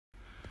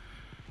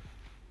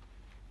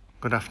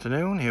Good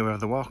afternoon, here we have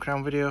the walk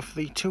around video for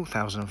the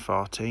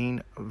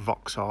 2014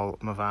 Vauxhall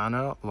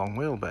Movano long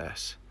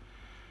wheelbase.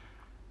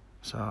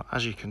 So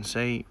as you can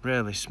see,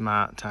 really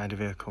smart, tidy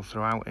vehicle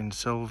throughout in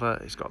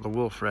silver. It's got the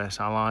Wolf Race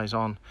alloys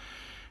on,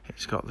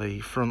 it's got the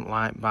front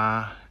light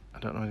bar, I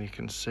don't know if you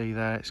can see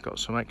there, it's got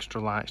some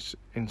extra lights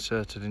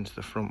inserted into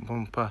the front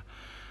bumper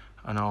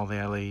and all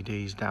the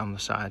LEDs down the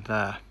side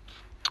there.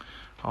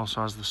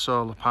 Also has the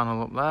solar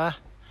panel up there,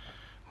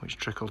 which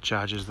trickle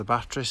charges the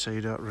battery so you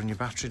don't run your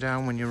battery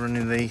down when you're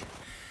running the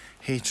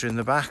heater in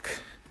the back,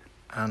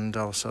 and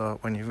also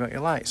when you've got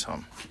your lights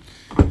on.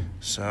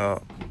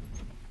 So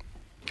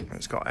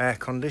it's got air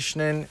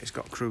conditioning, it's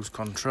got cruise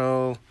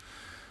control,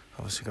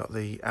 obviously got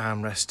the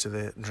armrest to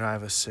the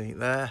driver's seat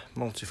there,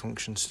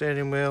 multifunction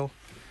steering wheel,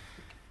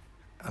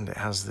 and it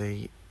has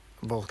the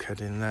bulkhead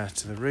in there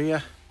to the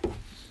rear.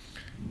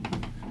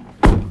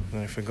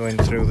 And if we're going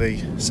through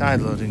the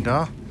side loading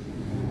door,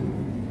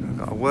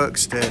 got a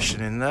workstation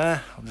in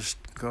there. I'll just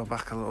go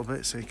back a little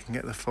bit so you can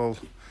get the full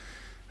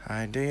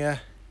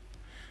idea.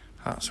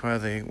 That's where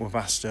the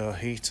Webasto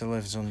heater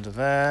lives, under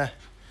there.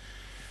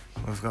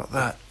 We've got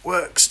that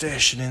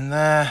workstation in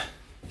there,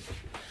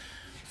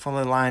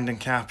 fully lined and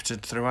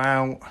carpeted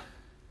throughout.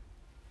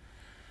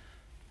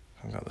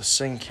 I've got the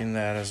sink in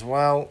there as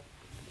well,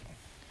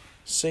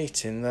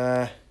 seat in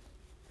there.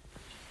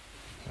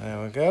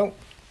 There we go.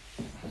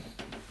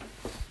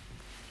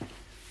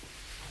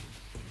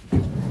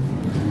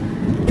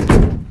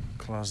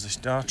 Close this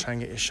door, try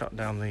and get your shot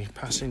down the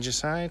passenger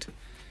side.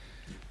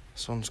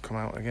 Sun's come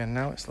out again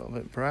now, it's a little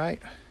bit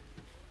bright.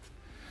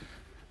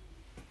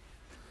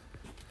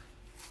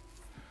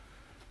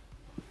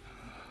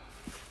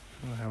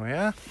 There we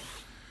are.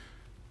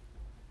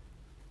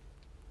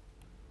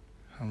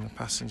 On the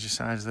passenger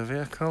side of the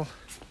vehicle.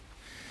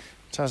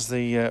 It has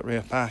the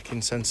rear parking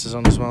sensors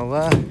on as well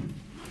there.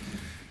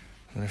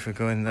 And if we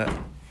go in the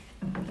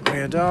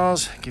rear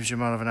doors, it gives you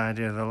more of an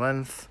idea of the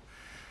length.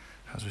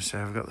 As we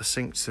say, we've got the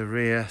sink to the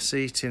rear,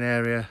 seating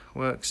area,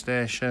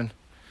 workstation,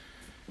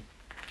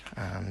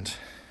 and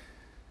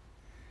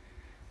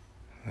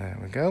there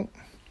we go.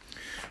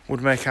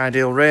 Would make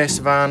ideal race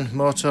van,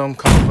 motorhome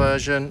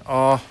conversion,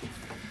 or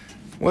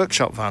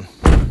workshop van.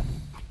 And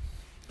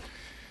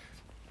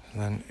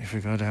then if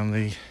we go down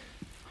the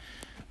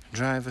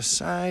driver's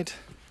side,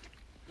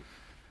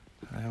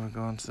 there we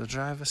go onto the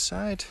driver's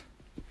side.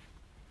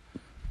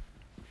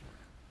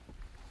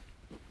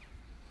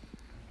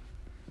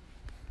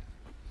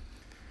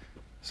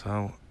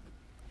 So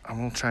I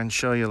will try and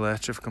show you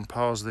later if I can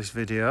pause this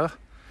video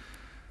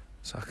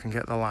so I can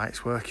get the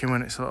lights working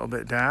when it's a little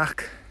bit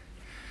dark,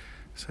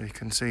 so you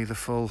can see the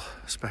full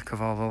spec of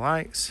all the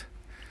lights.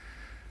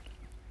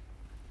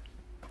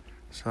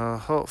 So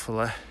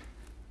hopefully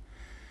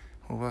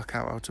we'll work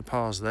out how to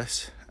pause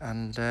this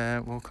and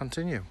we'll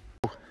continue.